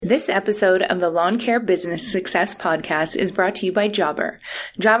This episode of the Lawn Care Business Success Podcast is brought to you by Jobber.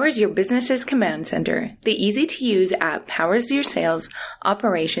 Jobber is your business's command center. The easy-to-use app powers your sales,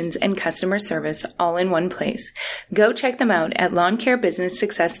 operations, and customer service all in one place. Go check them out at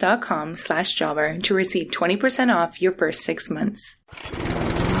lawncarebusinesssuccess.com/jobber to receive 20% off your first 6 months.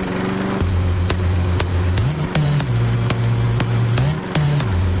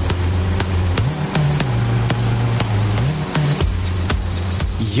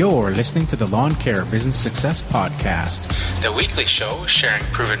 You're listening to the Lawn Care Business Success Podcast, the weekly show sharing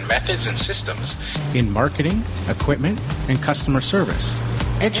proven methods and systems in marketing, equipment, and customer service,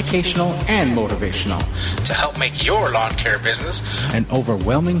 educational and motivational, to help make your lawn care business an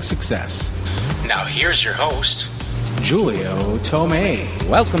overwhelming success. Now here's your host, Julio Tomei.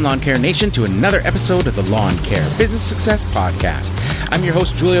 Welcome, Lawn Care Nation, to another episode of the Lawn Care Business Success Podcast. I'm your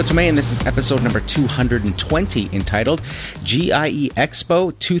host, Julio Tomei, and this is episode number 220, entitled GIE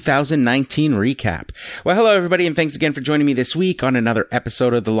Expo 2019 Recap. Well, hello, everybody, and thanks again for joining me this week on another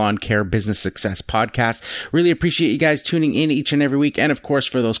episode of the Lawn Care Business Success Podcast. Really appreciate you guys tuning in each and every week, and of course,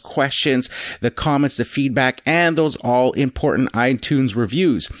 for those questions, the comments, the feedback, and those all-important iTunes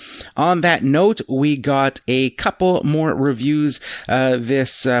reviews. On that note, we got a couple more reviews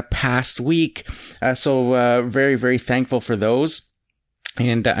this past week, so very, very thankful for those.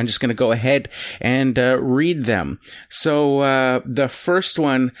 And I'm just going to go ahead and read them. So the first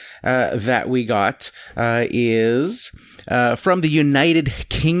one that we got is from the United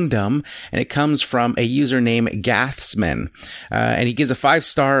Kingdom, and it comes from a user named Gathsman. And he gives a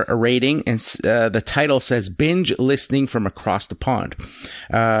 5-star rating, and the title says, Binge Listening from Across the Pond.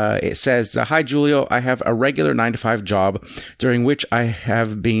 It says, Hi, Julio. I have a regular 9-to-5 job during which I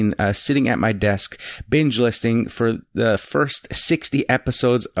have been sitting at my desk binge listening for the first 60 episodes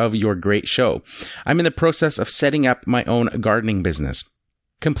of your great show. I'm in the process of setting up my own gardening business.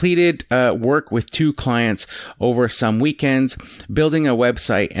 Completed work with 2 clients over some weekends, building a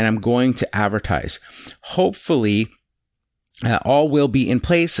website, and I'm going to advertise. Hopefully, all will be in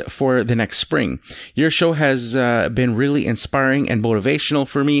place for the next spring. Your show has been really inspiring and motivational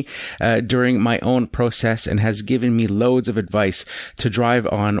for me during my own process and has given me loads of advice to drive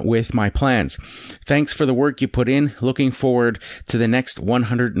on with my plans. Thanks for the work you put in. Looking forward to the next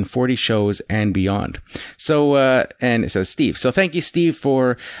 140 shows and beyond. So, and it says Steve. So thank you, Steve,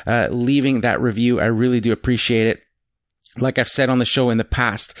 for leaving that review. I really do appreciate it. Like I've said on the show in the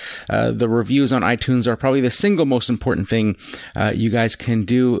past, the reviews on iTunes are probably the single most important thing you guys can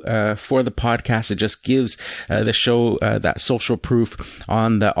do for the podcast. It just gives the show that social proof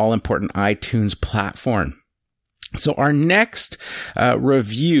on the all-important iTunes platform. So our next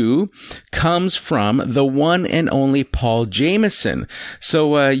review comes from the one and only Paul Jameson.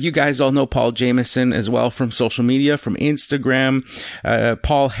 So you guys all know Paul Jameson as well from social media, from Instagram.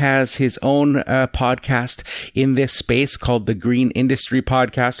 Paul has his own podcast in this space called the Green Industry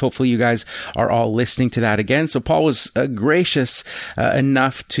Podcast. Hopefully you guys are all listening to that again. So Paul was gracious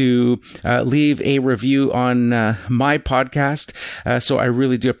enough to leave a review on my podcast. So I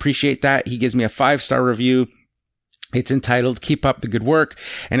really do appreciate that. He gives me a 5-star review. It's entitled, Keep Up the Good Work,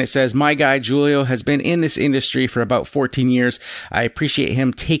 and it says, My guy Julio has been in this industry for about 14 years. I appreciate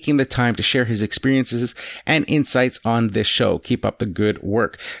him taking the time to share his experiences and insights on this show. Keep up the good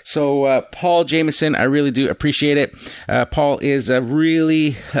work. So, Paul Jameson, I really do appreciate it. Paul is a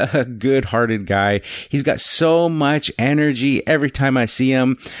really good-hearted guy. He's got so much energy every time I see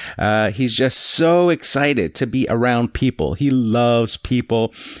him. He's just so excited to be around people. He loves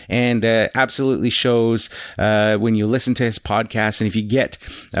people and absolutely shows when you listen to his podcast, and if you get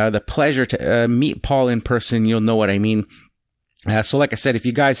the pleasure to meet Paul in person, you'll know what I mean. So like I said, if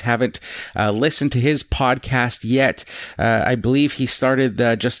you guys haven't listened to his podcast yet, I believe he started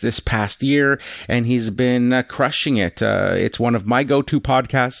just this past year, and he's been crushing it. It's one of my go-to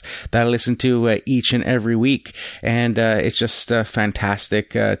podcasts that I listen to each and every week, and it's just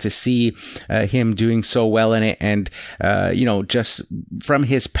fantastic to see him doing so well in it, and just from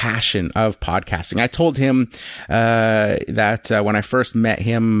his passion of podcasting. I told him that when I first met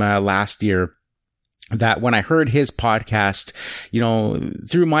him last year, that when I heard his podcast,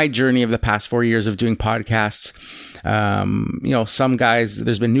 through my journey of the past 4 years of doing podcasts, some guys,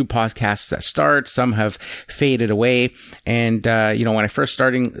 there's been new podcasts that start, some have faded away. And, when I first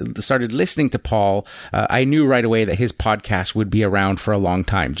started listening to Paul, I knew right away that his podcast would be around for a long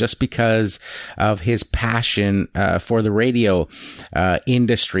time, just because of his passion, for the radio,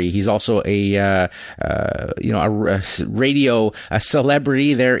 industry. He's also a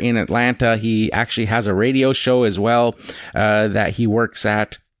celebrity there in Atlanta. He actually has a radio show as well, that he works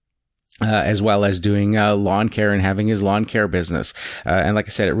at. as well as doing lawn care and having his lawn care business. And like I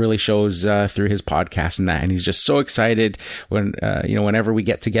said, it really shows through his podcast and that. And he's just so excited when, whenever we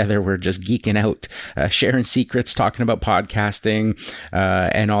get together, we're just geeking out, sharing secrets, talking about podcasting,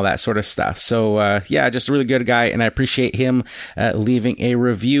 and all that sort of stuff. So, just a really good guy. And I appreciate him leaving a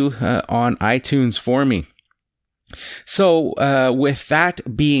review on iTunes for me. So, with that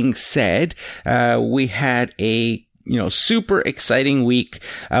being said, we had a super exciting week,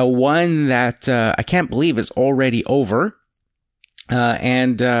 one that I can't believe is already over.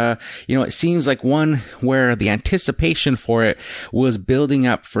 It seems like one where the anticipation for it was building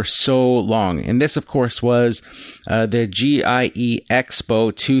up for so long. And this, of course, was the GIE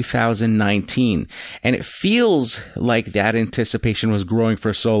Expo 2019. And it feels like that anticipation was growing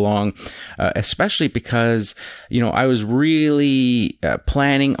for so long, especially because, I was really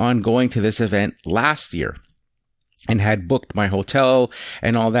planning on going to this event last year and had booked my hotel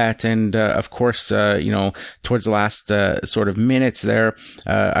and all that. And, of course, towards the last, sort of minutes there,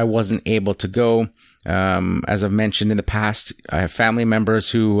 I wasn't able to go. As I've mentioned in the past, I have family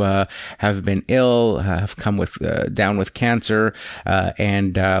members who, have been ill, have come down with cancer.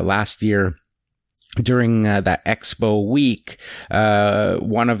 And last year, during that expo week,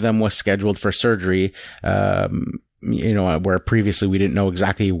 one of them was scheduled for surgery, where previously we didn't know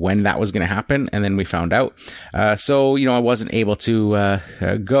exactly when that was going to happen. And then we found out. So I wasn't able to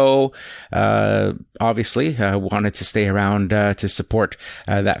go. Obviously, I wanted to stay around to support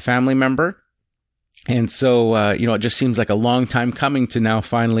that family member. And so, it just seems like a long time coming to now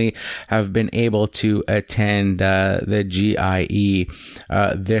finally have been able to attend the GIE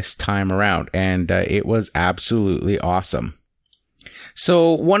this time around. And it was absolutely awesome.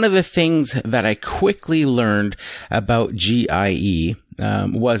 So one of the things that I quickly learned about GIE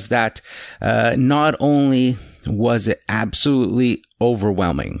was that not only was it absolutely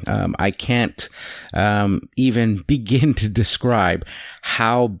overwhelming. I can't even begin to describe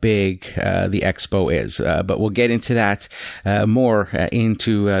how big the expo is, but we'll get into that more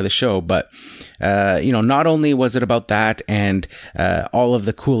into the show. But not only was it about that and all of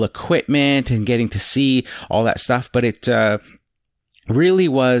the cool equipment and getting to see all that stuff, but it really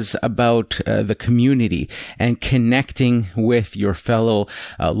was about the community and connecting with your fellow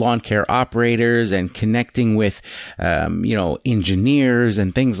lawn care operators and connecting with engineers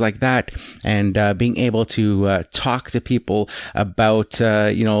and things like that, and being able to talk to people about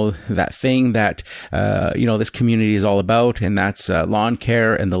that thing that this community is all about, and that's lawn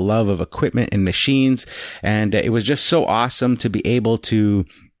care and the love of equipment and machines. And it was just so awesome to be able to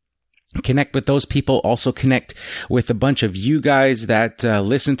connect with those people, also connect with a bunch of you guys that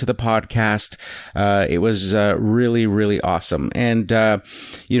listen to the podcast. It was really, really awesome. And,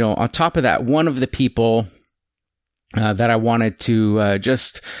 on top of that, one of the people that I wanted to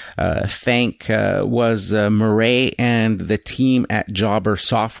just thank was Murray and the team at Jobber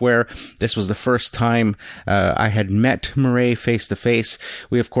Software. This was the first time I had met Murray face to face.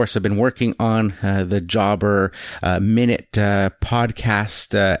 We, of course, have been working on the Jobber Minute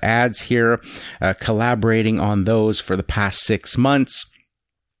podcast ads here, collaborating on those for the past 6 months.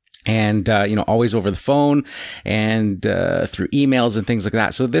 And, always over the phone and, through emails and things like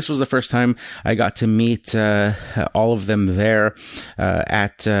that. So this was the first time I got to meet, all of them there,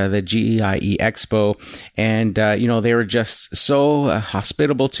 at, the GIE Expo. And, they were just so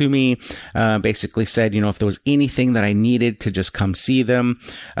hospitable to me, basically said, if there was anything that I needed to just come see them.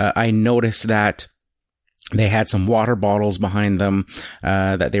 I noticed that they had some water bottles behind them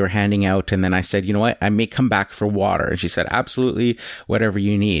that they were handing out. And then I said, I may come back for water. And she said, absolutely, whatever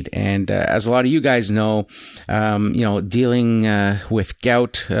you need. And as a lot of you guys know, dealing with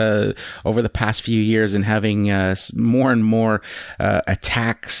gout over the past few years and having more and more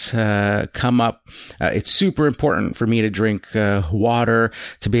attacks come up, it's super important for me to drink water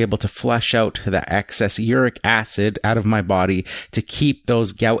to be able to flush out the excess uric acid out of my body to keep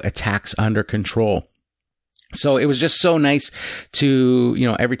those gout attacks under control. So it was just so nice to,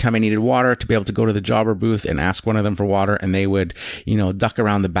 every time I needed water, to be able to go to the Jobber booth and ask one of them for water, and they would, duck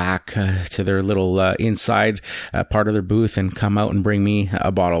around the back to their little inside part of their booth and come out and bring me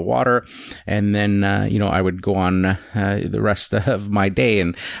a bottle of water. And then, I would go on the rest of my day,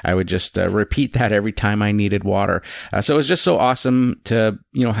 and I would just repeat that every time I needed water. So it was just so awesome to,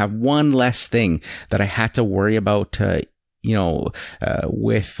 have one less thing that I had to worry about,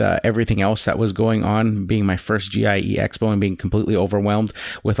 with everything else that was going on, being my first GIE Expo and being completely overwhelmed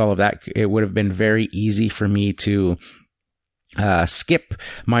with all of that. It would have been very easy for me to skip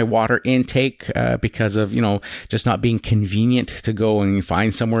my water intake because of, just not being convenient to go and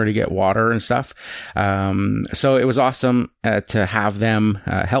find somewhere to get water and stuff. So it was awesome to have them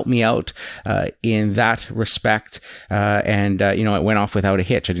help me out in that respect. And it went off without a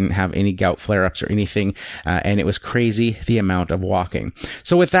hitch. I didn't have any gout flare-ups or anything. And it was crazy the amount of walking.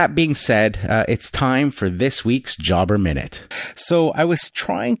 So with that being said, it's time for this week's Jobber Minute. So I was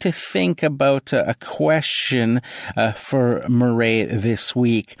trying to think about a question for Murray this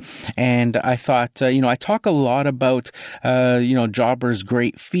week. And I thought, I talk a lot about, Jobber's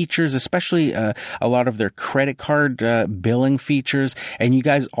great features, especially a lot of their credit card billing features. And you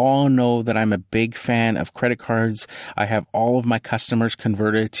guys all know that I'm a big fan of credit cards. I have all of my customers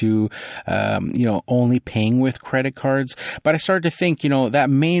converted to, only paying with credit cards. But I started to think, that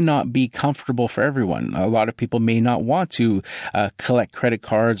may not be comfortable for everyone. A lot of people may not want to collect credit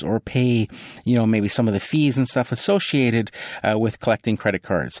cards or pay, maybe some of the fees and stuff associated with collecting credit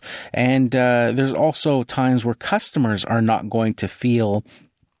cards. And there's also times where customers are not going to feel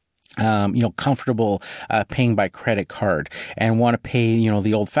comfortable paying by credit card and want to pay,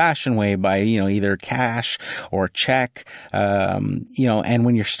 the old-fashioned way by, either cash or check, and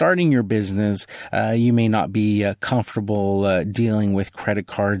when you're starting your business, you may not be comfortable dealing with credit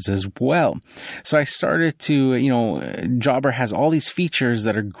cards as well. So I started to, Jobber has all these features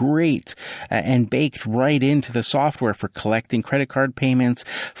that are great and baked right into the software for collecting credit card payments,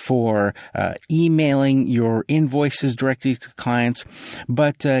 for emailing your invoices directly to clients,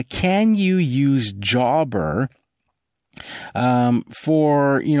 but can you use Jobber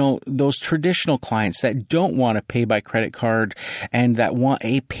for, those traditional clients that don't want to pay by credit card and that want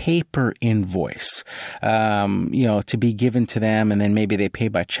a paper invoice, to be given to them, and then maybe they pay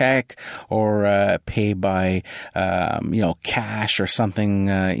by check or pay by, cash or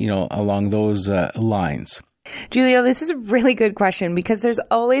something, along those lines? Julio, this is a really good question because there's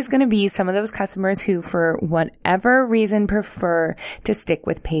always going to be some of those customers who, for whatever reason, prefer to stick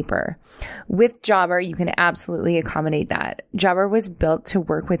with paper. With Jobber, you can absolutely accommodate that. Jobber was built to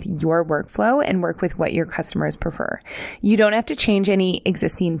work with your workflow and work with what your customers prefer. You don't have to change any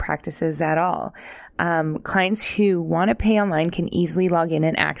existing practices at all. Clients who want to pay online can easily log in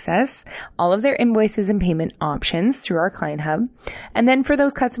and access all of their invoices and payment options through our Client Hub. And then for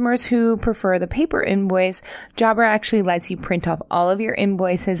those customers who prefer the paper invoice, Jobber actually lets you print off all of your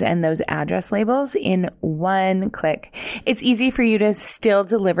invoices and those address labels in one click. It's easy for you to still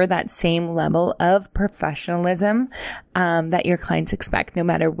deliver that same level of professionalism that your clients expect, no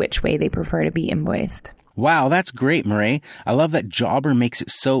matter which way they prefer to be invoiced. Wow, that's great, Murray. I love that Jobber makes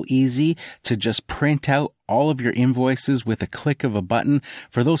it so easy to just print out all of your invoices with a click of a button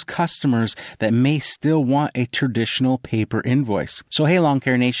for those customers that may still want a traditional paper invoice. So hey, Lawn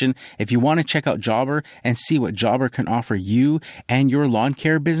Care Nation, if you want to check out Jobber and see what Jobber can offer you and your lawn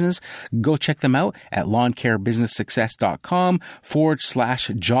care business, go check them out at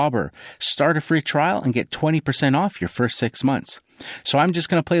lawncarebusinesssuccess.com/Jobber. Start a free trial and get 20% off your first 6 months. So I'm just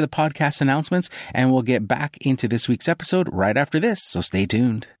going to play the podcast announcements and we'll get back into this week's episode right after this. So stay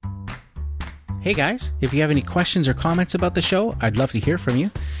tuned. Hey guys, if you have any questions or comments about the show, I'd love to hear from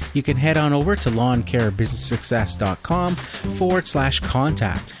you. You can head on over to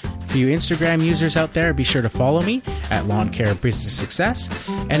lawncarebusinesssuccess.com/contact. For you Instagram users out there, be sure to follow me at Lawn Care Business Success.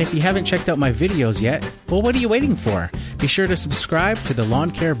 And if you haven't checked out my videos yet, well, what are you waiting for? Be sure to subscribe to the Lawn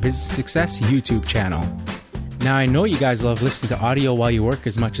Care Business Success YouTube channel. Now, I know you guys love listening to audio while you work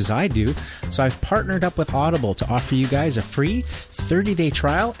as much as I do, so I've partnered up with Audible to offer you guys a free 30-day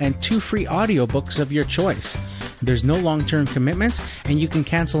trial and 2 free audiobooks of your choice. There's no long-term commitments, and you can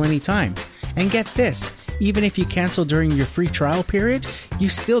cancel anytime. And get this, even if you cancel during your free trial period, you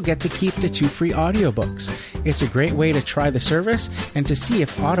still get to keep the 2 free audiobooks. It's a great way to try the service and to see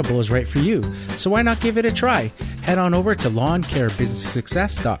if Audible is right for you. So why not give it a try? Head on over to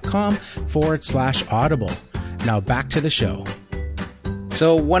lawncarebusinesssuccess.com/Audible. Now back to the show.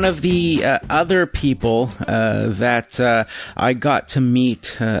 So one of the other people that I got to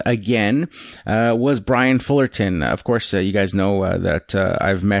meet again was Brian Fullerton. Of course, you guys know that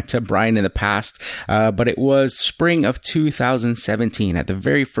I've met Brian in the past, but it was spring of 2017 at the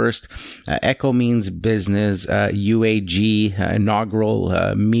very first Echo Means Business UAG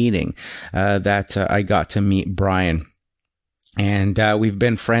inaugural meeting that I got to meet Brian. And we've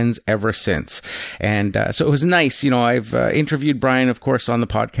been friends ever since. And so it was nice. I've interviewed Brian, of course, on the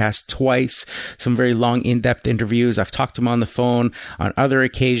podcast twice, some very long, in-depth interviews. I've talked to him on the phone on other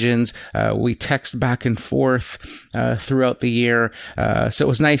occasions. We text back and forth throughout the year. So it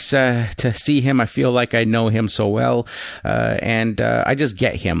was nice to see him. I feel like I know him so well. And I just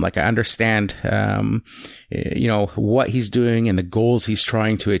get him. Like, I understand what he's doing and the goals he's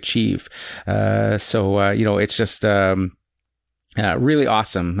trying to achieve. So it's just really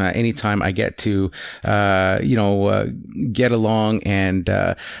awesome. Anytime I get to, get along and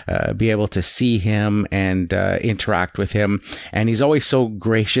be able to see him and interact with him. And he's always so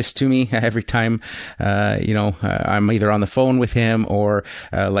gracious to me every time, I'm either on the phone with him or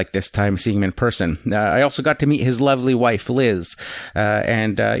like this time seeing him in person. I also got to meet his lovely wife, Liz.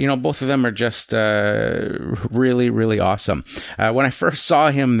 And both of them are just really, really awesome. When I first saw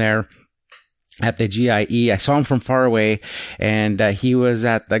him there at the GIE, I saw him from far away, and he was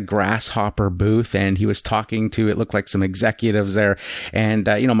at the Grasshopper booth, and he was talking to, it looked like, some executives there. And,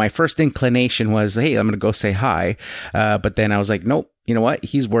 my first inclination was, hey, I'm going to go say hi. But then I was like, nope. You know what?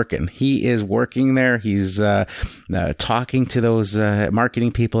 He's working. He is working there. He's talking to those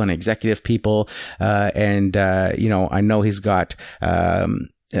marketing people and executive people. And I know he's got a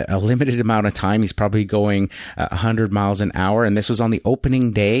limited amount of time. He's probably going 100 miles an hour. And this was on the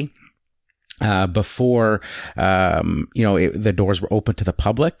opening day. Before, the doors were open to the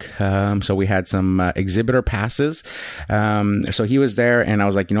public. So we had some exhibitor passes. So he was there, and I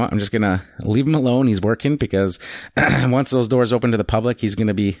was like, you know what? I'm just going to leave him alone. He's working, because once those doors open to the public, he's going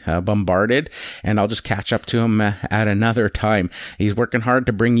to be bombarded, and I'll just catch up to him at another time. He's working hard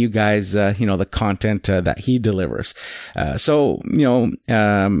to bring you guys, the content that he delivers. As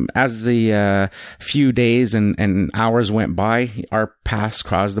the few days and hours went by, our paths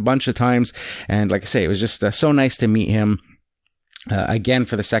crossed a bunch of times. And like I say, it was just so nice to meet him again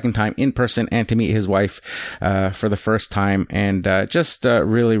for the second time in person, and to meet his wife for the first time, and just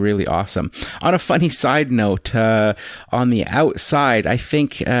really, really awesome. On a funny side note, on the outside, I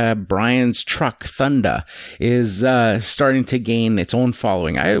think Brian's truck, Thunda, is starting to gain its own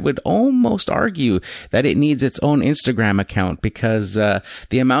following. I would almost argue that it needs its own Instagram account, because the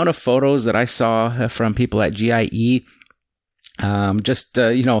amount of photos that I saw from people at GIE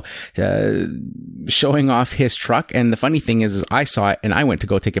showing off his truck. And the funny thing is I saw it, and I went to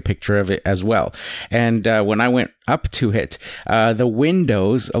go take a picture of it as well. And when I went up to it, the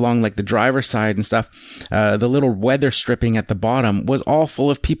windows along like the driver's side and stuff, the little weather stripping at the bottom was all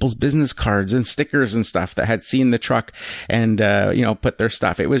full of people's business cards and stickers and stuff that had seen the truck and, put their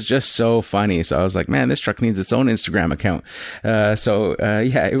stuff. It was just so funny. So I was like, man, this truck needs its own Instagram account.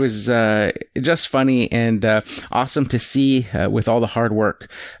 It was just funny and awesome to see with all the hard work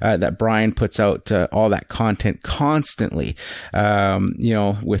that Brian puts out, all that content constantly,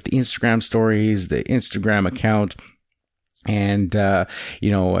 with the Instagram stories, the Instagram account. And,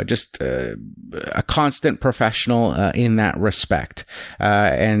 just a constant professional in that respect,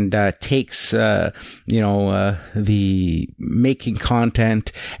 and takes, the making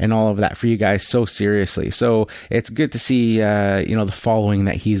content and all of that for you guys so seriously. So it's good to see, the following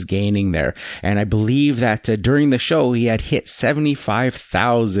that he's gaining there. And I believe that during the show, he had hit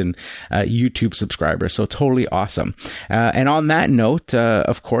 75,000 YouTube subscribers. So totally awesome. And on that note,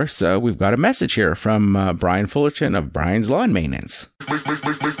 of course, we've got a message here from Brian Fullerton of Brian's Lawn Maintenance. Make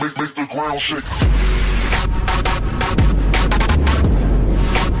the ground shake.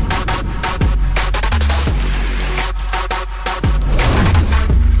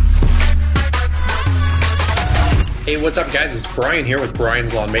 Hey, what's up, guys? It's Brian here with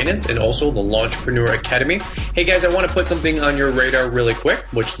Brian's Lawn Maintenance and also the Lawntrepreneur Academy. Hey, guys, I want to put something on your radar really quick,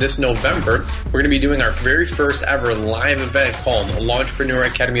 which this November, we're going to be doing our very first ever live event called Lawntrepreneur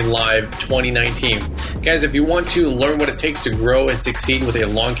Academy Live 2019. Guys, if you want to learn what it takes to grow and succeed with a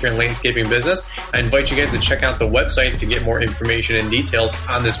lawn care and landscaping business, I invite you guys to check out the website to get more information and details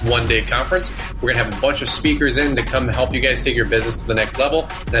on this one-day conference. We're going to have a bunch of speakers in to come help you guys take your business to the next level,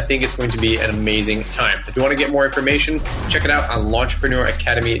 and I think it's going to be an amazing time. If you want to get more information, check it out on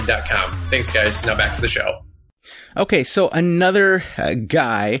lawnpreneuracademy.com. Thanks, guys. Now back to the show. Okay, so another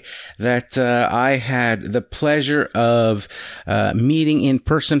guy that I had the pleasure of meeting in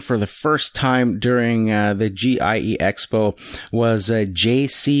person for the first time during the GIE Expo was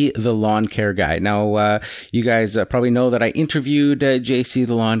JC the Lawn Care Guy. Now, you guys probably know that I interviewed JC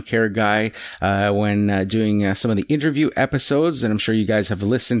the Lawn Care Guy when doing some of the interview episodes, and I'm sure you guys have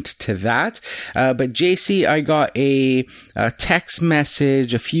listened to that. But JC, I got a text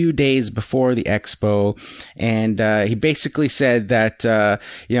message a few days before the expo, and he basically said that,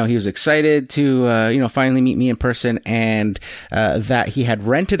 he was excited to, finally meet me in person, and that he had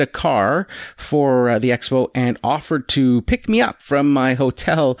rented a car for the expo and offered to pick me up from my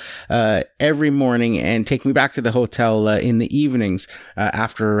hotel every morning and take me back to the hotel in the evenings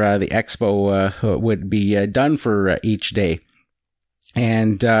after the expo would be done for each day.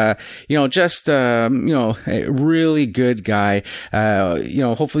 And, a really good guy.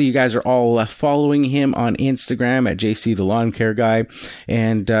 Hopefully you guys are all following him on Instagram at JC the Lawn Care Guy.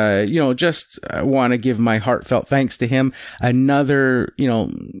 And, want to give my heartfelt thanks to him. Another,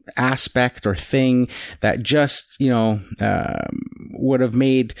 aspect or thing that just, would have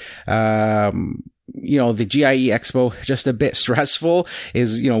made, the GIE Expo just a bit stressful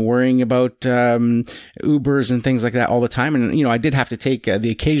is, worrying about, Ubers and things like that all the time. And, I did have to take the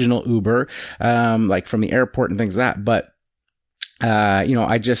occasional Uber, like from the airport and things like that. But,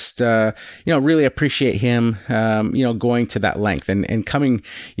 I just, really appreciate him, going to that length and coming,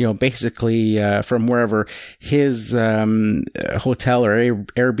 basically, from wherever his, hotel or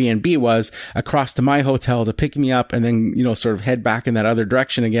Airbnb was across to my hotel to pick me up and then, sort of head back in that other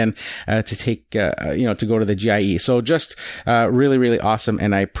direction again, to take, to go to the GIE. So just, really, really awesome.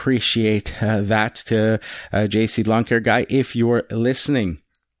 And I appreciate, that to, JC Lawn Care Guy, if you're listening.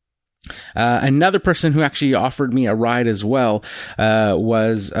 Another person who actually offered me a ride as well,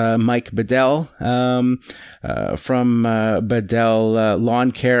 was, Mike Bedell, from, Bedell,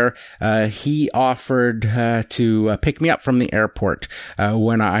 Lawn Care. He offered, to, pick me up from the airport,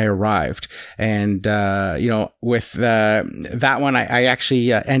 when I arrived. And, with, that one, I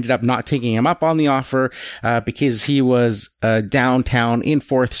actually, ended up not taking him up on the offer, because he was, downtown in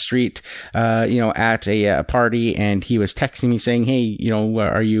 4th Street, at a party, and he was texting me saying, hey,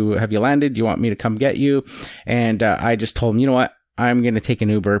 have you landed? Do you want me to come get you? And I just told him, you know what? I'm going to take an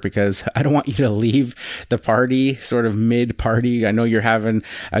Uber because I don't want you to leave the party sort of mid party. I know you're having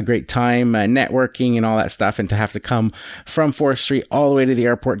a great time networking and all that stuff, and to have to come from 4th Street all the way to the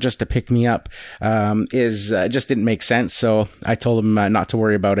airport just to pick me up just didn't make sense. So I told him not to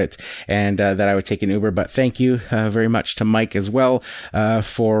worry about it, and that I would take an Uber. But thank you very much to Mike as well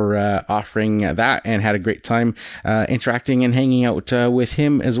for offering that, and had a great time interacting and hanging out with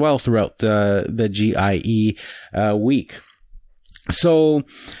him as well throughout the GIE week. So,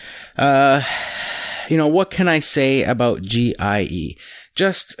 what can I say about GIE?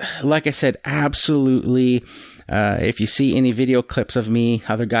 Just like I said, absolutely. If you see any video clips of me,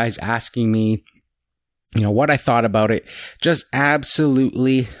 other guys asking me, what I thought about it, just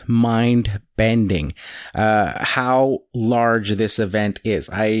absolutely mind bending, how large this event is.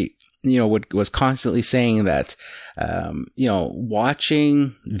 I was constantly saying that,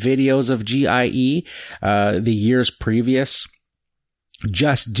 watching videos of GIE, the years previous,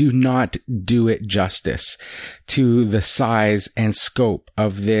 just do not do it justice to the size and scope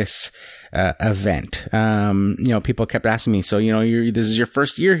of this event. People kept asking me, so, this is your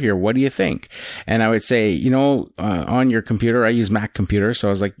first year here. What do you think? And I would say, on your computer, I use Mac computer. So I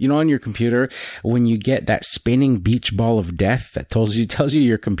was like, on your computer, when you get that spinning beach ball of death that tells you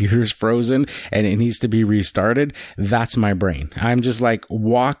your computer's frozen and it needs to be restarted, that's my brain. I'm just like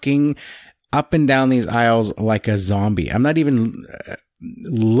walking up and down these aisles like a zombie. I'm not even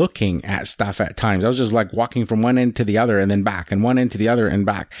looking at stuff at times. I was just like walking from one end to the other and then back, and one end to the other and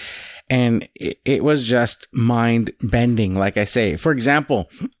back. And it was just mind bending. Like I say, for example,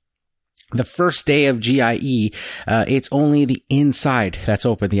 the first day of GIE, it's only the inside that's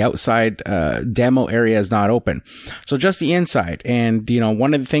open. The outside, demo area is not open. So just the inside. And,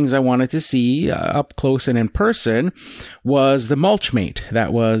 one of the things I wanted to see up close and in person was the Mulchmate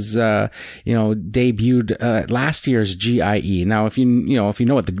that was, debuted at last year's GIE. Now, if you know what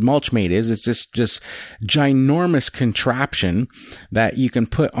the Mulchmate is, it's this just ginormous contraption that you can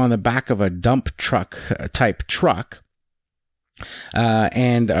put on the back of a dump truck type truck.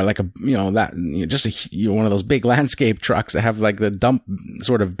 And like one of those big landscape trucks that have like the dump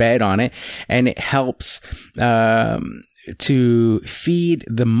sort of bed on it, and it helps to feed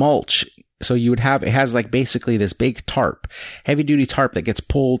the mulch. So it has like basically this big tarp, heavy duty tarp that gets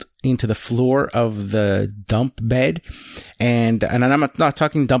pulled into the floor of the dump bed. And I'm not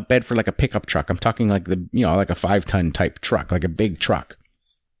talking dump bed for like a pickup truck. I'm talking like like a 5-ton type truck, like a big truck.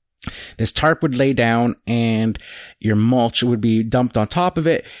 This tarp would lay down and your mulch would be dumped on top of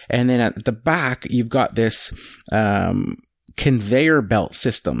it. And then at the back, you've got this, conveyor belt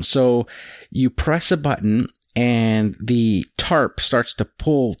system. So you press a button and the tarp starts to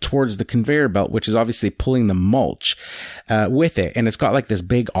pull towards the conveyor belt, which is obviously pulling the mulch with it. And it's got like this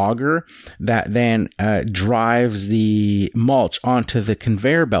big auger that then drives the mulch onto the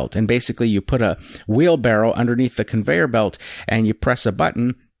conveyor belt. And basically you put a wheelbarrow underneath the conveyor belt and you press a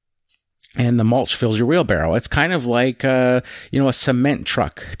button, and the mulch fills your wheelbarrow. It's kind of like, a cement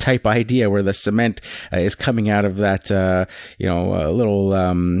truck type idea where the cement is coming out of that, little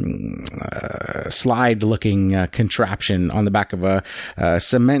slide looking contraption on the back of a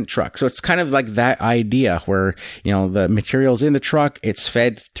cement truck. So it's kind of like that idea where, the material's in the truck, it's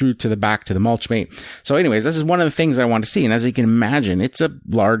fed through to the back to the mulch mate. So anyways, this is one of the things I want to see. And as you can imagine, it's a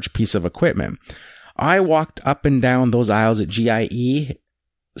large piece of equipment. I walked up and down those aisles at GIE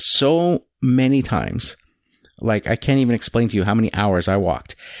so many times, like I can't even explain to you how many hours I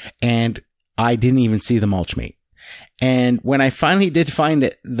walked, and I didn't even see the mulch mate. And when I finally did find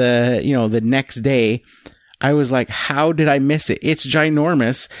it the next day, I was like, how did I miss it? It's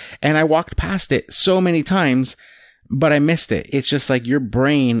ginormous, and I walked past it so many times, but I missed it. It's just like your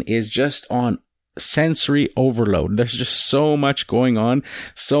brain is just on sensory overload. There's just so much going on,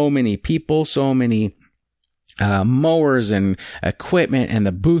 so many people, so many mowers and equipment, and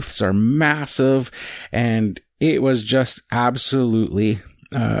the booths are massive, and it was just absolutely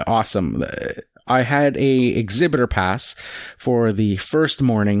awesome. I had a exhibitor pass for the first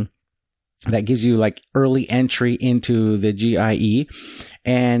morning that gives you like early entry into the GIE,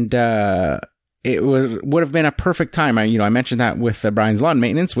 and it would have been a perfect time. I mentioned that with Brian's Lawn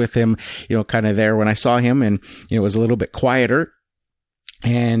Maintenance, with him, kind of there when I saw him, and it was a little bit quieter.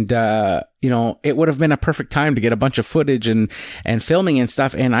 And, it would have been a perfect time to get a bunch of footage and filming and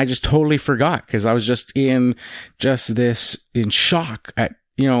stuff. And I just totally forgot, because I was just in shock at,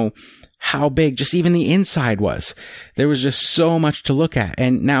 how big just even the inside was. There was just so much to look at.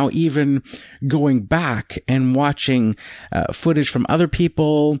 And now even going back and watching footage from other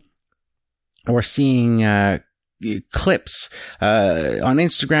people, or seeing clips on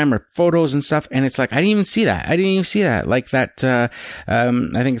Instagram or photos and stuff, and it's like I didn't even see that. Like that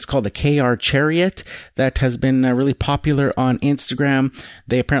I think it's called the KR Chariot that has been really popular on Instagram.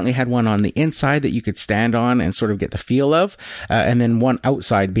 They apparently had one on the inside that you could stand on and sort of get the feel of, and then one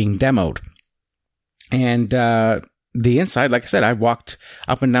outside being demoed. And the inside, like I said, I walked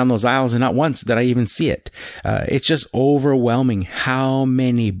up and down those aisles, and not once did I even see it. It's just overwhelming how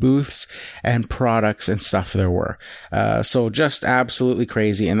many booths and products and stuff there were. So just absolutely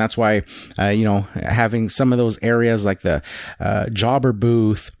crazy. And that's why, having some of those areas like the Jobber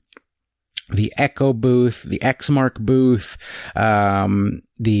booth, the Echo booth, the Xmark booth,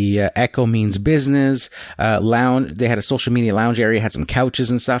 the Echo Means Business lounge. They had a social media lounge area, had some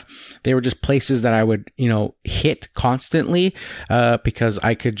couches and stuff. They were just places that I would, hit constantly because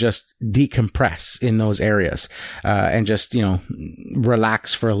I could just decompress in those areas and just,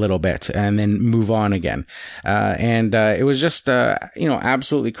 relax for a little bit and then move on again. And it was just,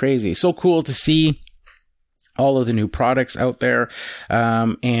 absolutely crazy. So cool to see all of the new products out there.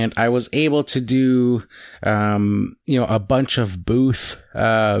 And I was able to do, a bunch of booth,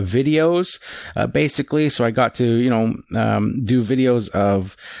 videos, basically. So I got to, do videos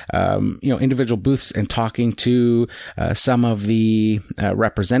of, individual booths and talking to, some of the,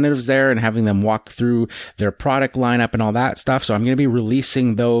 representatives there and having them walk through their product lineup and all that stuff. So I'm going to be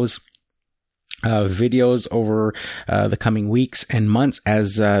releasing those videos over the coming weeks and months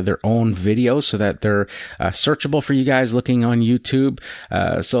as their own videos, so that they're searchable for you guys looking on YouTube.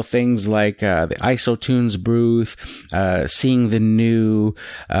 So things like the IsoTunes booth, seeing the new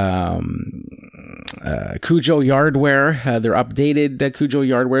Cujo Yardware, their updated Cujo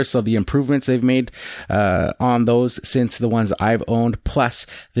Yardware, so the improvements they've made on those since the ones that I've owned, plus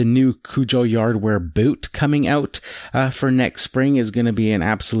the new Cujo Yardware boot coming out for next spring is going to be an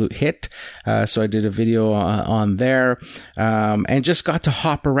absolute hit. So I did a video on there, and just got to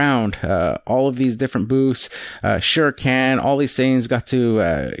hop around all of these different booths, SureCan, all these things. Got to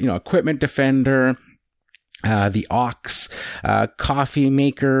Equipment Defender, the Ox coffee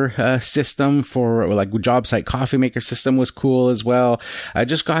maker system for like job site coffee maker system was cool as well. I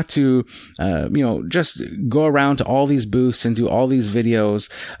just got to just go around to all these booths and do all these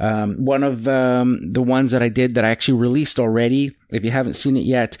videos. One of the ones that I did that I actually released already, if you haven't seen it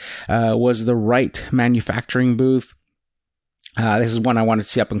yet, was the Wright manufacturing booth. This is one I wanted to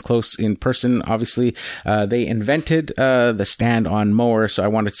see up and close in person. Obviously, they invented the stand-on mower, so I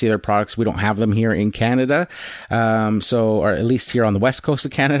wanted to see their products. We don't have them here in Canada, or at least here on the west coast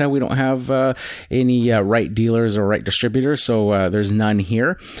of Canada, we don't have any Wright dealers or Wright distributors, so there's none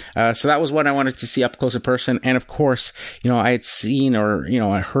here. So that was what I wanted to see up close in person. And of course, I had seen or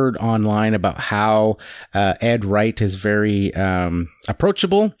I heard online about how Ed Wright is very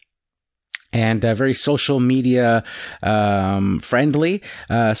approachable and very social media friendly.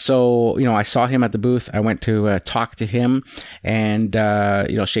 So I saw him at the booth. I went to talk to him and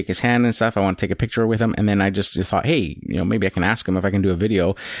shake his hand and stuff. I want to take a picture with him, and then I just thought, hey, maybe I can ask him if I can do a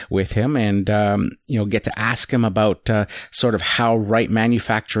video with him, and get to ask him about sort of how Wright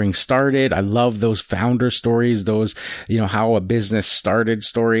Manufacturing started. I love those founder stories, those how a business started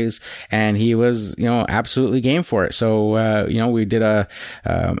stories, and he was absolutely game for it. So we did a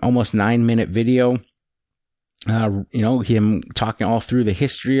almost 9-minute video, him talking all through the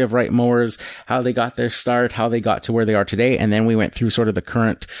history of Wright mowers, how they got their start, how they got to where they are today. And then we went through sort of the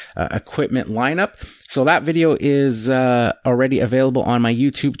current equipment lineup. So that video is already available on my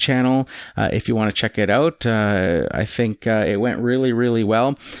YouTube channel if you want to check it out. I think it went really, really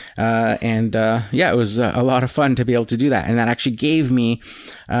well. It was a lot of fun to be able to do that. And that actually gave me,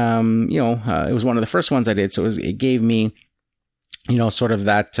 it was one of the first ones I did. So it gave me sort of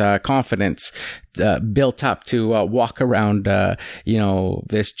that confidence built up to walk around,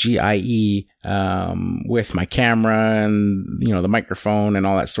 this GIE with my camera and, the microphone and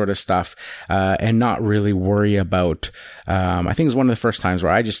all that sort of stuff, and not really worry about, I think it was one of the first times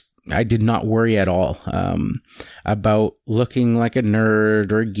where I did not worry at all about looking like a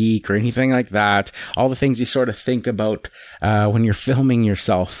nerd or a geek or anything like that. All the things you sort of think about when you're filming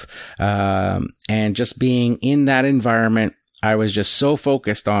yourself, and just being in that environment. I was just so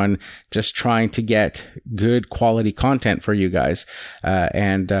focused on just trying to get good quality content for you guys.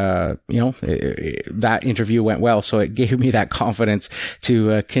 That interview went well. So it gave me that confidence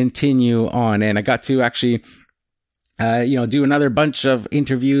to continue on. And I got to actually do another bunch of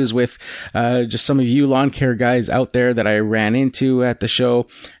interviews with just some of you lawn care guys out there that I ran into at the show,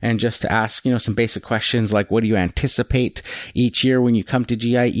 and just to ask some basic questions like, what do you anticipate each year when you come to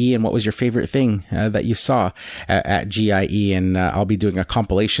GIE, and what was your favorite thing that you saw at GIE? And I'll be doing a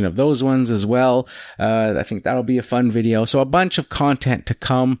compilation of those ones as well. I think that'll be a fun video. So a bunch of content to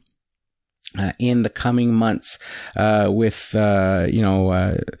come in the coming months with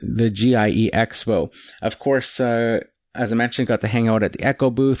the GIE Expo. Of course, as I mentioned, got to hang out at the Echo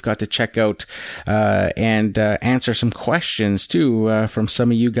booth, got to check out and answer some questions too from some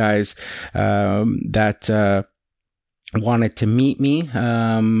of you guys that wanted to meet me.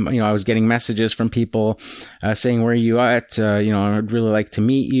 I was getting messages from people saying, where are you at? I'd really like to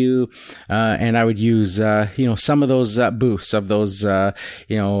meet you. And I would use, some of those booths of those,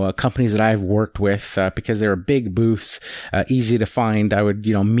 companies that I've worked with, because they were big booths, easy to find. I would,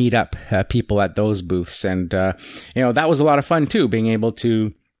 meet up people at those booths. And, that was a lot of fun too, being able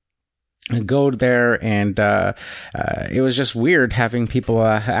to go there, and it was just weird having people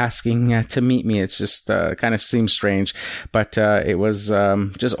asking to meet me. It's just kind of seems strange, but it was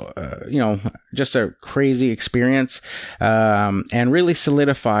just a crazy experience, and really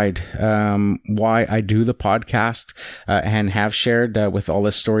solidified why I do the podcast, and have shared with all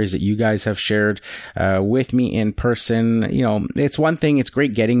the stories that you guys have shared with me in person. It's one thing, it's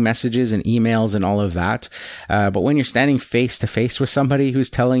great getting messages and emails and all of that, but when you're standing face to face with somebody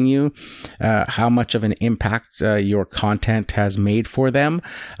who's telling you how much of an impact your content has made for them,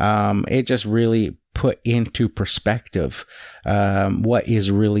 it just really put into perspective what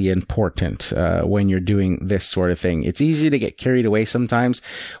is really important when you're doing this sort of thing. It's easy to get carried away sometimes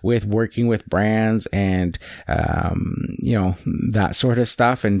with working with brands and that sort of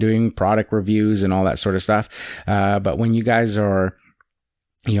stuff, and doing product reviews and all that sort of stuff, but when you guys are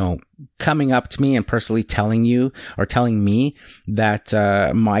coming up to me and personally telling me that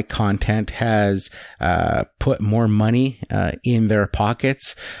my content has put more money in their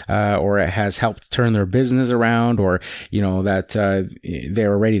pockets, or it has helped turn their business around, or that they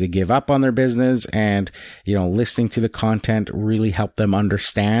were ready to give up on their business, and listening to the content really helped them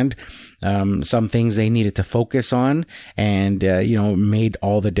understand some things they needed to focus on, and made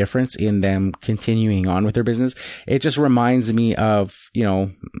all the difference in them continuing on with their business. It just reminds me of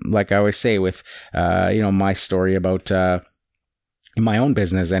like I always say with my story about in my own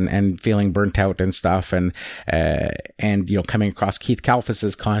business and feeling burnt out and stuff and coming across Keith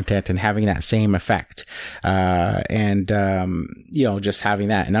Kalfas's content and having that same effect, just having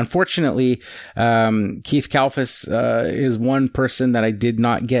that. And unfortunately, Keith Kalfas is one person that I did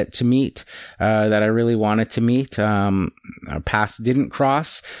not get to meet, that I really wanted to meet. Our paths didn't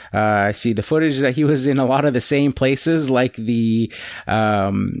cross. I see the footage that he was in a lot of the same places, like the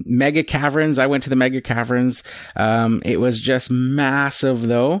Mega Caverns. I went to the Mega Caverns. It was just massive,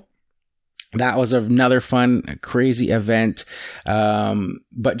 though. That was another fun, crazy event,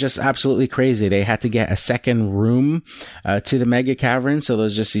 but just absolutely crazy. They had to get a second room to the Mega Cavern, so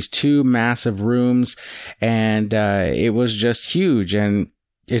there's just these two massive rooms, and it was just huge, and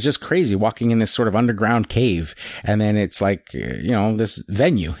it's just crazy walking in this sort of underground cave, and then it's like, this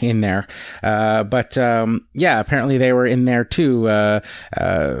venue in there. But apparently they were in there too,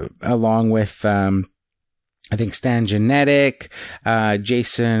 along with, I think Stan Genetic,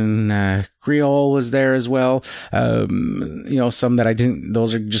 Jason Creole was there as well. Some that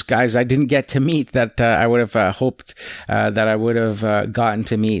those are just guys I didn't get to meet that I would have hoped that I would have gotten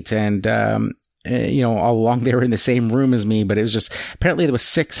to meet. And all along they were in the same room as me, but it was just, apparently there was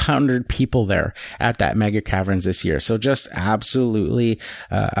 600 people there at that Mega Caverns this year. So just absolutely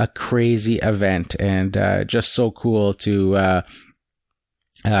a crazy event, and just so cool to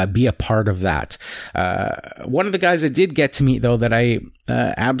be a part of that. One of the guys I did get to meet, though, that I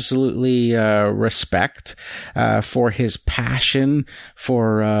absolutely respect for his passion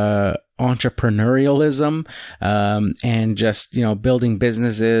for entrepreneurialism, and just, building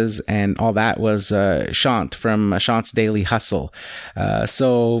businesses and all that, was Shant from Shant's Daily Hustle.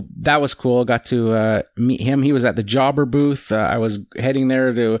 So that was cool. Got to meet him. He was at the Jobber booth. I was heading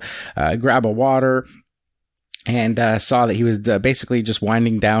there to grab a water, and saw that he was basically just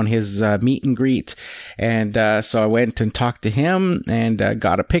winding down his meet and greet. And so I went and talked to him, and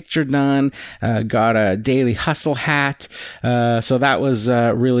got a picture done, got a Daily Hustle hat. So that was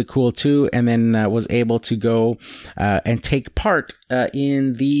really cool too. And then was able to go and take part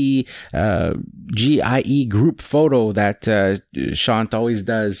in the GIE group photo that Shant always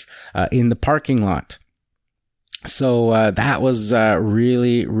does in the parking lot. So that was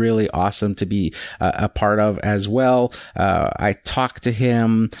really, really awesome to be a part of as well. I talked to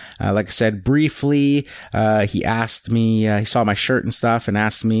him, like I said, briefly. He asked me, he saw my shirt and stuff, and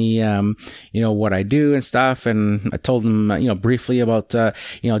asked me, what I do and stuff. And I told him, briefly about,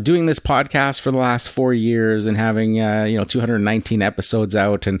 doing this podcast for the last 4 years, and having, 219 episodes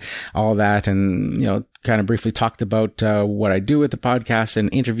out and all that. And, kind of briefly talked about what I do with the podcast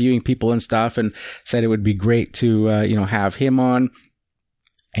and interviewing people and stuff, and said it would be great to have him on.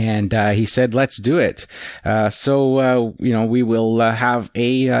 And he said, let's do it. So we will have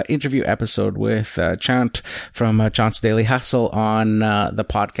a interview episode with Chant from Chant's Daily Hustle on the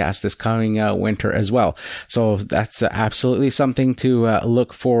podcast this coming winter as well. So that's absolutely something to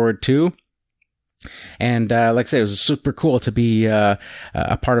look forward to. And like I said, it was super cool to be a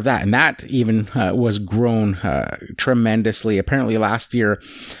part of that. And that even was grown tremendously. Apparently last year,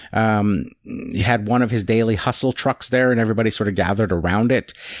 he had one of his Daily Hustle trucks there, and everybody sort of gathered around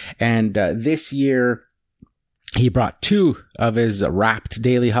it. And this year, he brought two of his wrapped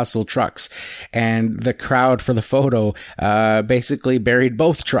Daily Hustle trucks, and the crowd for the photo basically buried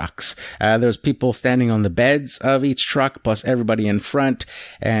both trucks. There's people standing on the beds of each truck, plus everybody in front,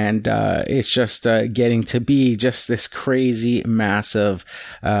 and it's just getting to be just this crazy, massive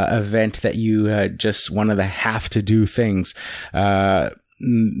event that you just one of the have-to-do things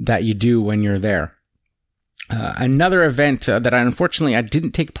that you do when you're there. Another event that unfortunately I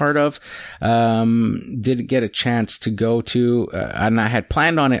didn't take part of, didn't get a chance to go to, and I had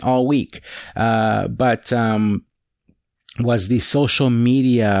planned on it all week, but was the social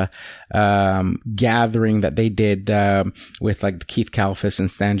media gathering that they did with like Keith Kalfas and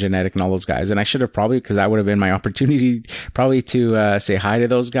Stan Genetic and all those guys. And I should have probably, because that would have been my opportunity probably to say hi to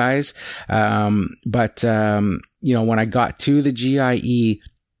those guys. But when I got to the GIE,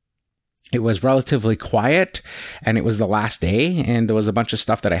 it was relatively quiet, and it was the last day, and there was a bunch of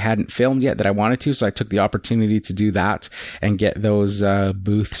stuff that I hadn't filmed yet that I wanted to, so I took the opportunity to do that and get those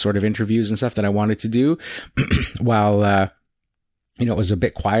booth sort of interviews and stuff that I wanted to do while it was a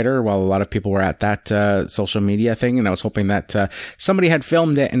bit quieter while a lot of people were at that social media thing, and I was hoping that somebody had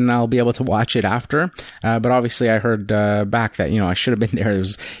filmed it and I'll be able to watch it after. But obviously I heard back that, I should have been there. There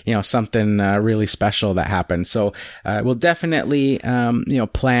was, something really special that happened. So we'll definitely,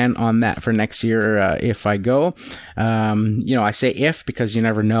 plan on that for next year if I go. I say if because you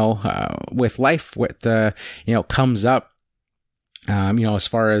never know with life what, comes up. As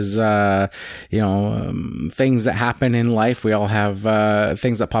far as, things that happen in life, we all have,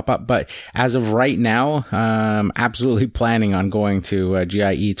 things that pop up. But as of right now, absolutely planning on going to,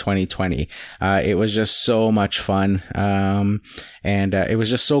 GIE 2020. It was just so much fun. And it was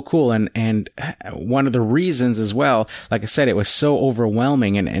just so cool. And one of the reasons as well, like I said, it was so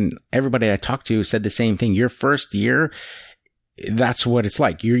overwhelming, and everybody I talked to said the same thing. Your first year, that's what it's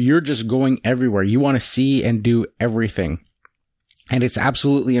like. You're just going everywhere. You want to see and do everything. And it's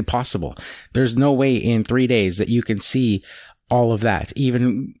absolutely impossible. There's no way in 3 days that you can see all of that,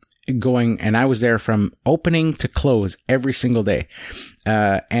 even going, and I was there from opening to close every single day.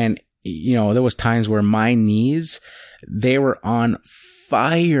 And there was times where my knees, they were on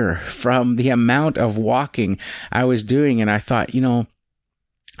fire from the amount of walking I was doing. And I thought,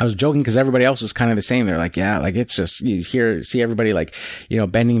 I was joking because everybody else was kind of the same. They're like, yeah, like it's just, you see everybody like,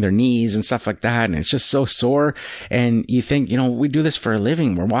 bending their knees and stuff like that. And it's just so sore. And you think, we do this for a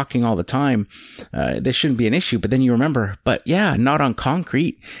living. We're walking all the time. This shouldn't be an issue. But then you remember, but yeah, not on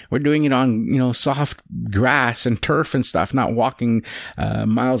concrete. We're doing it on, soft grass and turf and stuff, not walking,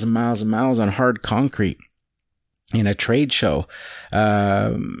 miles and miles and miles on hard concrete in a trade show.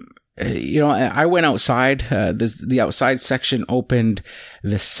 I went outside. The outside section opened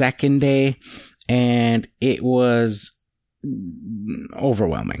the second day, and it was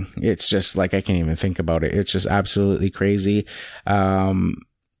overwhelming. It's just like, I can't even think about it. It's just absolutely crazy.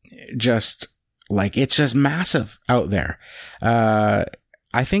 Just like, it's just massive out there.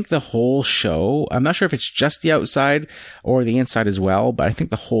 I think the whole show, I'm not sure if it's just the outside or the inside as well, but I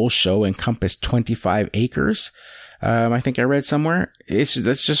think the whole show encompassed 25 acres. I think I read somewhere.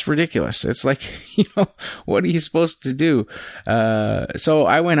 That's just ridiculous. It's like, what are you supposed to do? So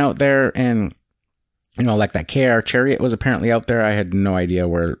I went out there, and, like that KR Chariot was apparently out there. I had no idea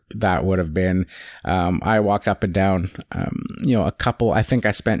where that would have been. I walked up and down, I think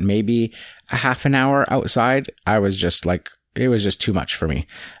I spent maybe a half an hour outside. I was just like, it was just too much for me.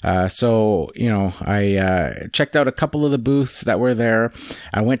 So I checked out a couple of the booths that were there.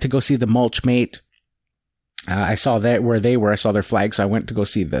 I went to go see the Mulchmate. I saw that where they were. I saw their flag, so I went to go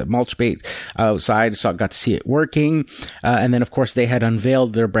see the Mulchmate outside. So I got to see it working. And then, of course, they had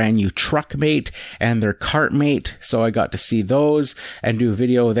unveiled their brand new Truckmate and their Cartmate. So I got to see those and do a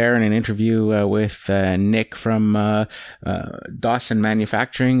video there and an interview with Nick from Dawson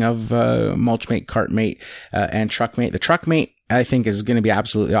Manufacturing of Mulchmate, Cartmate, and Truckmate. The Truckmate, I think, is going to be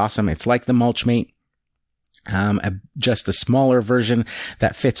absolutely awesome. It's like the Mulchmate. Just a smaller version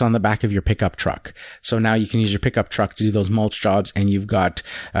that fits on the back of your pickup truck. So now you can use your pickup truck to do those mulch jobs, and you've got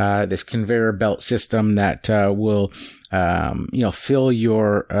this conveyor belt system that will fill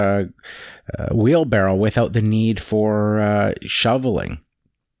your wheelbarrow without the need for shoveling.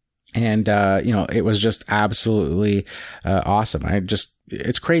 And, it was just absolutely awesome.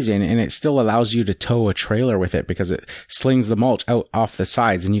 It's crazy. And it still allows you to tow a trailer with it because it slings the mulch out off the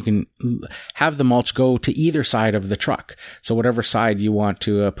sides, and you can have the mulch go to either side of the truck. So whatever side you want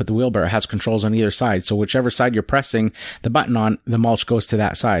to put the wheelbarrow, has controls on either side. So whichever side you're pressing the button on, the mulch goes to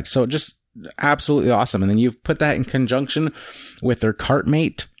that side. So just absolutely awesome. And then you put that in conjunction with their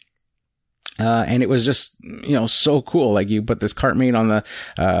Cartmate. And it was just, so cool. Like, you put this Cartmate on the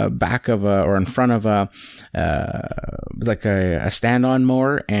back of or in front of a stand-on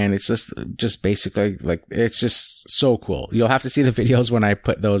mower, and it's just basically like, it's just so cool. You'll have to see the videos when I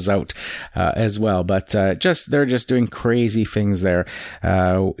put those out as well. But they're just doing crazy things there,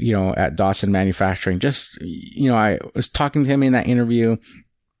 at Dawson Manufacturing. I was talking to him in that interview.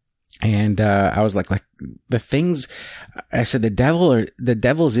 And, I was like the things, I said, the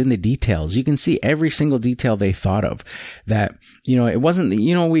devil's in the details. You can see every single detail they thought of. That, it wasn't,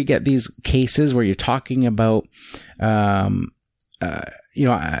 we get these cases where you're talking about, a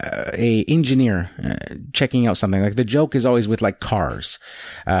engineer checking out something. Like, the joke is always with like cars,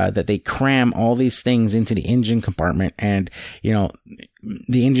 that they cram all these things into the engine compartment, and,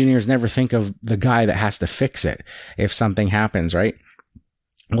 the engineers never think of the guy that has to fix it if something happens, right?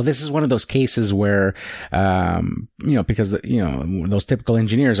 Well, this is one of those cases where, because, those typical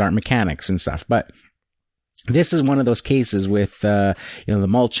engineers aren't mechanics and stuff, but this is one of those cases with, the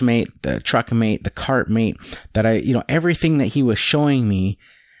Mulchmate, the Truckmate, the Cartmate, that everything that he was showing me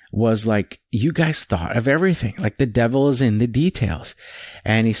was like, you guys thought of everything. Like, the devil is in the details.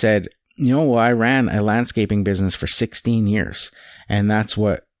 And he said, I ran a landscaping business for 16 years, and that's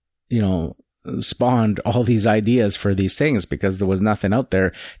what, spawned all these ideas for these things, because there was nothing out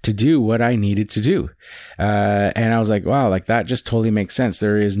there to do what I needed to do. And I was like, wow, like, that just totally makes sense.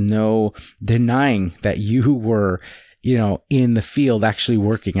 There is no denying that you were in the field actually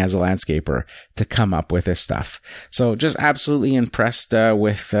working as a landscaper to come up with this stuff. So just absolutely impressed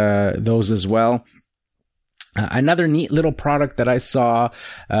with those as well. Another neat little product that I saw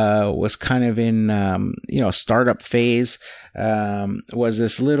was kind of in startup phase, was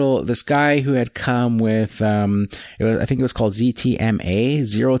this guy who had come with I think it was called ZTMA,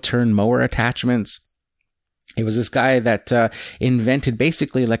 zero turn mower attachments. It was this guy that invented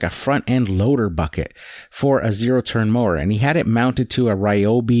basically like a front end loader bucket for a zero turn mower, and he had it mounted to a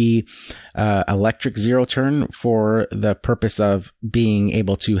Ryobi electric zero turn for the purpose of being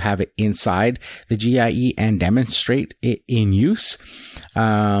able to have it inside the GIE and demonstrate it in use.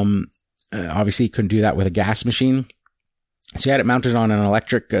 Obviously, you couldn't do that with a gas machine. So he had it mounted on an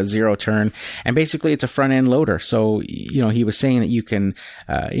electric zero turn, and basically it's a front end loader. So, he was saying that you can,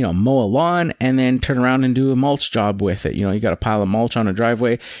 mow a lawn and then turn around and do a mulch job with it. You got a pile of mulch on a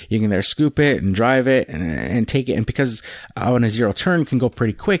driveway. You can there scoop it and drive it and take it. And because on a zero turn can go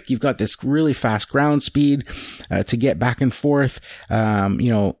pretty quick, you've got this really fast ground speed, to get back and forth.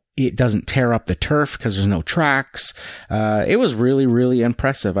 It doesn't tear up the turf because there's no tracks. It was really, really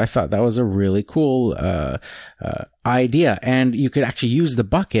impressive. I thought that was a really cool idea. And you could actually use the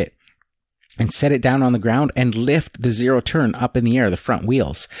bucket and set it down on the ground and lift the zero turn up in the air, the front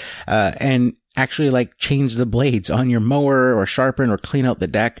wheels, and actually like change the blades on your mower or sharpen or clean out the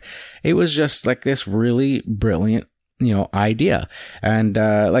deck. It was just like this really brilliant idea. And,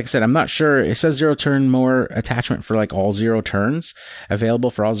 like I said, I'm not sure. It says zero turn mower attachment for like all zero turns,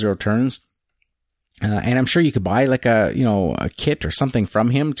 available for all zero turns. And I'm sure you could buy like a kit or something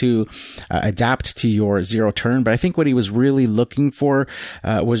from him to adapt to your zero turn. But I think what he was really looking for,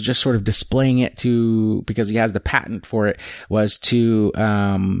 was just sort of displaying it because he has the patent for it, was to,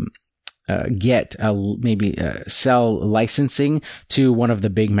 sell licensing to one of the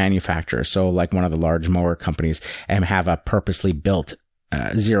big manufacturers. So like one of the large mower companies, and have a purposely built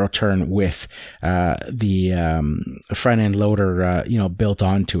zero turn with the front end loader built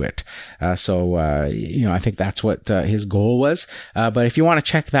onto it. I think that's what his goal was. But if you want to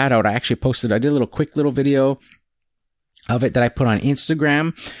check that out, I did a quick little video of it that I put on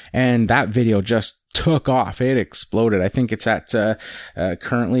Instagram, and that video just took off. It exploded. I think it's at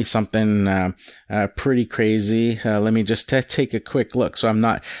currently something pretty crazy. Let me just take a quick look so I'm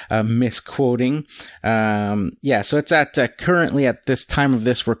not misquoting. So it's at currently at this time of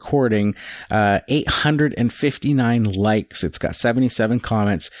this recording, 859 likes. It's got 77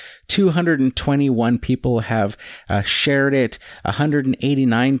 comments. 221 people have shared it.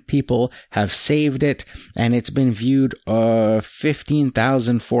 189 people have saved it, and it's been viewed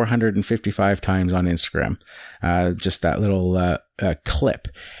 15,455 times on Instagram. Just that little clip.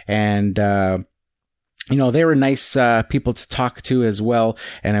 And they were nice people to talk to as well,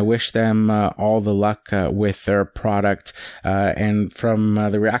 and I wish them all the luck with their product. And from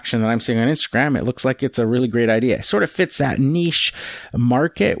the reaction that I'm seeing on Instagram, it looks like it's a really great idea. It sort of fits that niche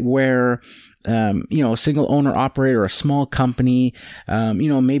market where a single owner operator, a small company,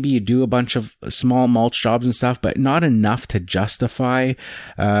 maybe you do a bunch of small mulch jobs and stuff, but not enough to justify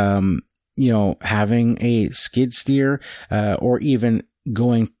having a skid steer, or even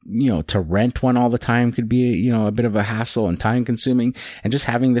going, to rent one all the time could be, a bit of a hassle and time consuming. And just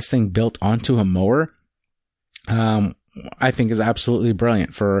having this thing built onto a mower, I think is absolutely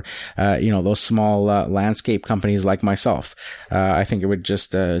brilliant for, those small landscape companies like myself. I think it would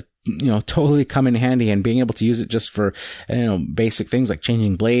just, totally come in handy, and being able to use it just for, basic things like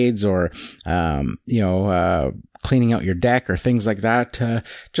changing blades or, cleaning out your deck or things like that.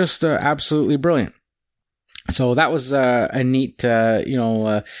 Just absolutely brilliant. So that was a neat,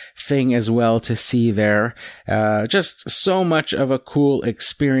 thing as well to see there. Just so much of a cool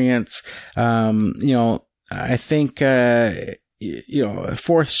experience. I think, 4th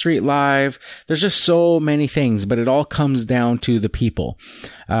Street Live, there's just so many things, but it all comes down to the people,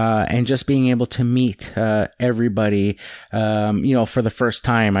 and just being able to meet, everybody. For the first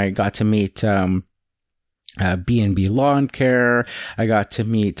time, I got to meet, B&B Lawn Care. I got to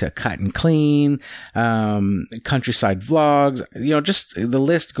meet Cut and Clean, Countryside Vlogs. Just the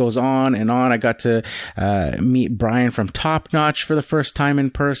list goes on and on. I got to meet Brian from Top Notch for the first time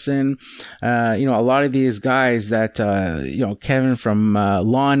in person. A lot of these guys that Kevin from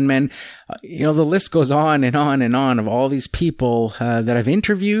Lawnmen. The list goes on and on and on of all these people that I've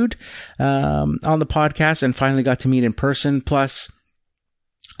interviewed on the podcast and finally got to meet in person. Plus,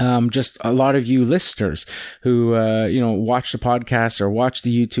 just a lot of you listeners who, watch the podcast or watch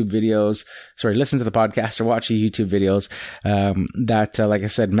the YouTube videos, listen to the podcast or watch the YouTube videos, that, like I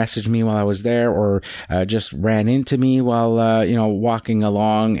said, messaged me while I was there, or, just ran into me while, walking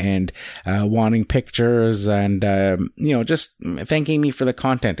along and, wanting pictures and, just thanking me for the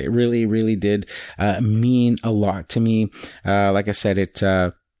content. It really, really did, mean a lot to me. Like I said, it,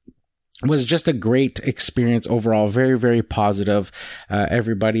 was just a great experience overall. Very, very positive.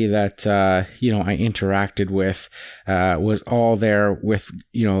 Everybody that, I interacted with, was all there with,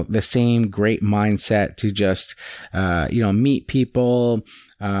 the same great mindset to just, meet people,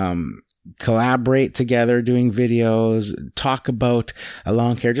 collaborate together, doing videos, talk about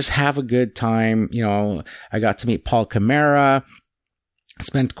lawn care, just have a good time. I got to meet Paul Camara.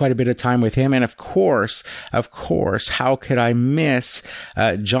 Spent quite a bit of time with him. And of course, how could I miss,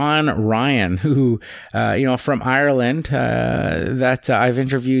 John Ryan, who, from Ireland, that I've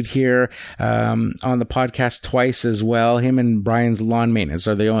interviewed here, on the podcast twice as well. Him and Brian's Lawn Maintenance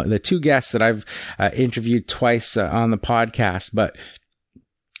are the two guests that I've, interviewed twice on the podcast, but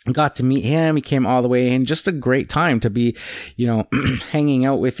got to meet him. He came all the way in. Just a great time to be, hanging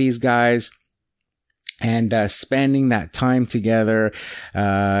out with these guys. And, spending that time together,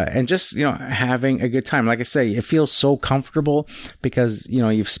 and just, having a good time. Like I say, it feels so comfortable because,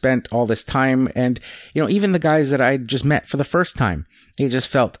 you've spent all this time, and, even the guys that I just met for the first time, it just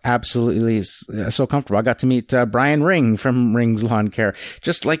felt absolutely so comfortable. I got to meet, Brian Ring from Ring's Lawn Care.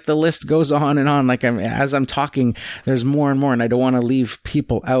 Just like the list goes on and on. Like as I'm talking, there's more and more, and I don't want to leave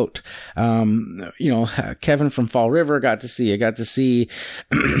people out. Kevin from Fall River I got to see,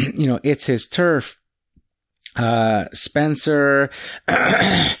 It's His Turf. Spencer's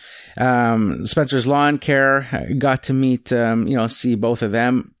Lawn Care, got to meet, see both of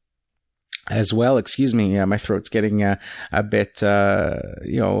them as well. Excuse me. My throat's getting a bit,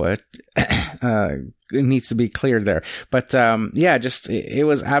 it needs to be cleared there. But, it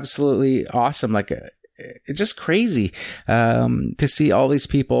was absolutely awesome. Like, it's just crazy, to see all these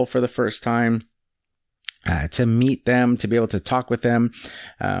people for the first time. To meet them, to be able to talk with them,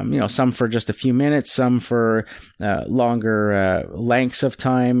 some for just a few minutes, some for, longer, lengths of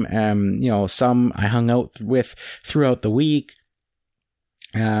time. Some I hung out with throughout the week.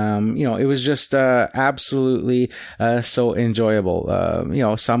 It was just, absolutely, so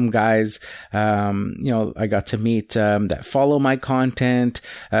enjoyable. Some guys, I got to meet, that follow my content,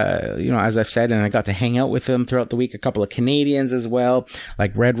 as I've said, and I got to hang out with them throughout the week. A couple of Canadians as well,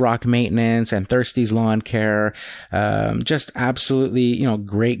 like Red Rock Maintenance and Thirsty's Lawn Care. Just absolutely,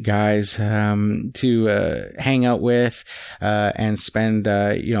 great guys, to, hang out with, and spend,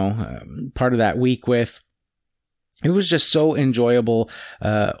 part of that week with. It was just so enjoyable,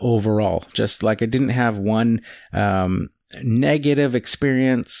 overall. Just like I didn't have one, negative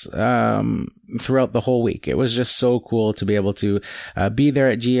experience, throughout the whole week. It was just so cool to be able to, be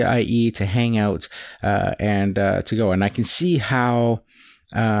there at GIE, to hang out, and, to go. And I can see how,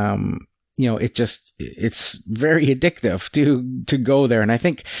 it's very addictive to go there. And I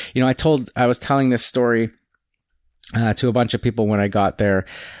think, I was telling this story, to a bunch of people when I got there.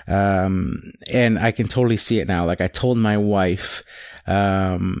 And I can totally see it now. Like I told my wife,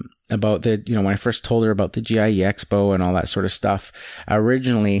 about when I first told her about the GIE Expo and all that sort of stuff.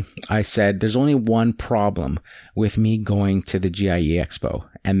 Originally, I said, there's only one problem with me going to the GIE Expo.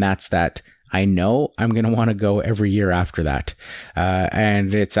 And that's that I know I'm going to want to go every year after that.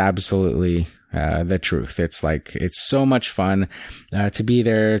 And it's absolutely, the truth. It's like, it's so much fun, to be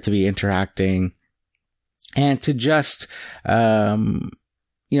there, to be interacting. And to just, to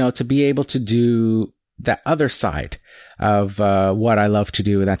be able to do that other side of, what I love to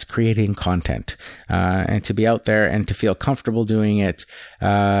do, and that's creating content, and to be out there and to feel comfortable doing it,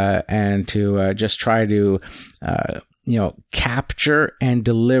 and to, just try to, capture and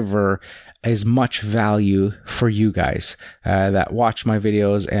deliver as much value for you guys, that watch my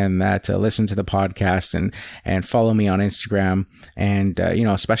videos and that listen to the podcast and follow me on Instagram. And,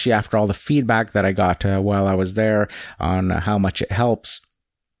 especially after all the feedback that I got while I was there on how much it helps,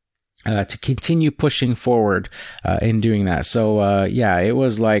 to continue pushing forward, in doing that. So, it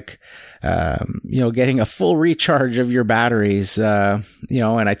was like, getting a full recharge of your batteries, and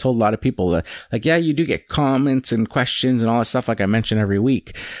I told a lot of people that, like, you do get comments and questions and all that stuff, like I mention every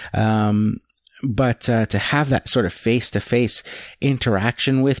week. But to have that sort of face-to-face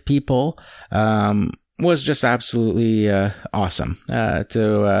interaction with people, was just absolutely, awesome,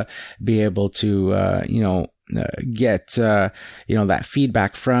 to, be able to, get, that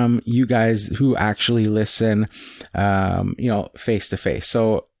feedback from you guys who actually listen, face to face.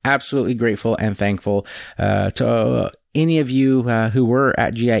 So absolutely grateful and thankful, to any of you, who were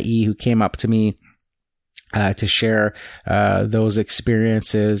at GIE, who came up to me, to share those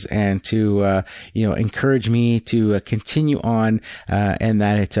experiences and to encourage me to continue on, and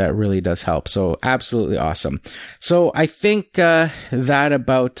that it really does help. So absolutely awesome. So I think that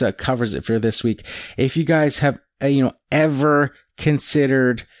about covers it for this week. If you guys have ever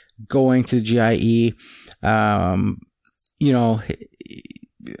considered going to GIE,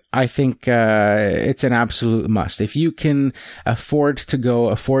 I think it's an absolute must. If you can afford to go,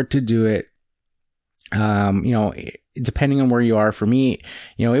 afford to do it, depending on where you are. For me,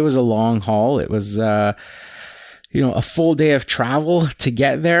 it was a long haul. It was, a full day of travel to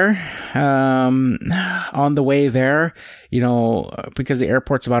get there. On the way there, because the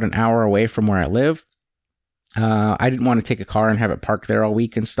airport's about an hour away from where I live. I didn't want to take a car and have it parked there all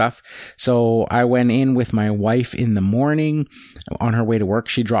week and stuff. So I went in with my wife in the morning on her way to work.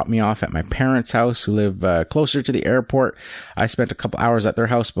 She dropped me off at my parents' house, who live closer to the airport. I spent a couple hours at their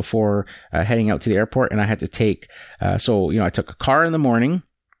house before heading out to the airport, and I had to take, I took a car in the morning,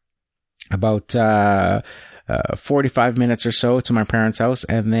 about 45 minutes or so to my parents' house.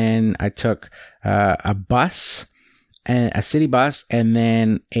 And then I took a bus, a city bus, and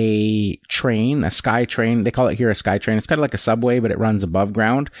then a train, a sky train. They call it here a sky train. It's kind of like a subway, but it runs above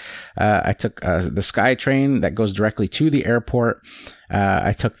ground. I took the sky train that goes directly to the airport.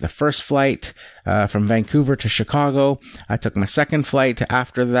 I took the first flight from Vancouver to Chicago. I took my second flight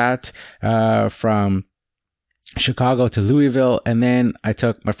after that from Chicago to Louisville. And then I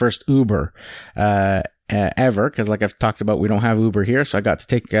took my first Uber ever, because like I've talked about, we don't have Uber here. So I got to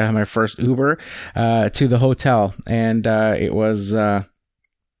take my first Uber to the hotel, and it was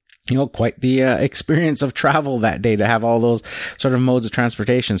quite the experience of travel that day, to have all those sort of modes of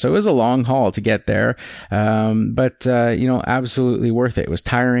transportation. So it was a long haul to get there, but absolutely worth it. It was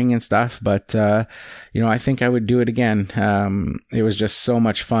tiring and stuff, but I think I would do it again. It was just so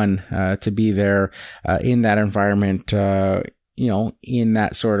much fun to be there in that environment, in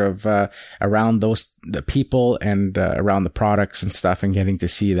that sort of, around the people and, around the products and stuff, and getting to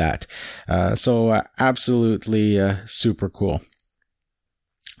see that. So absolutely, super cool.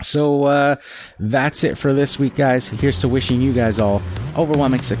 So, that's it for this week, guys. Here's to wishing you guys all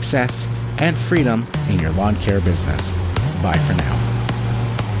overwhelming success and freedom in your lawn care business. Bye for now.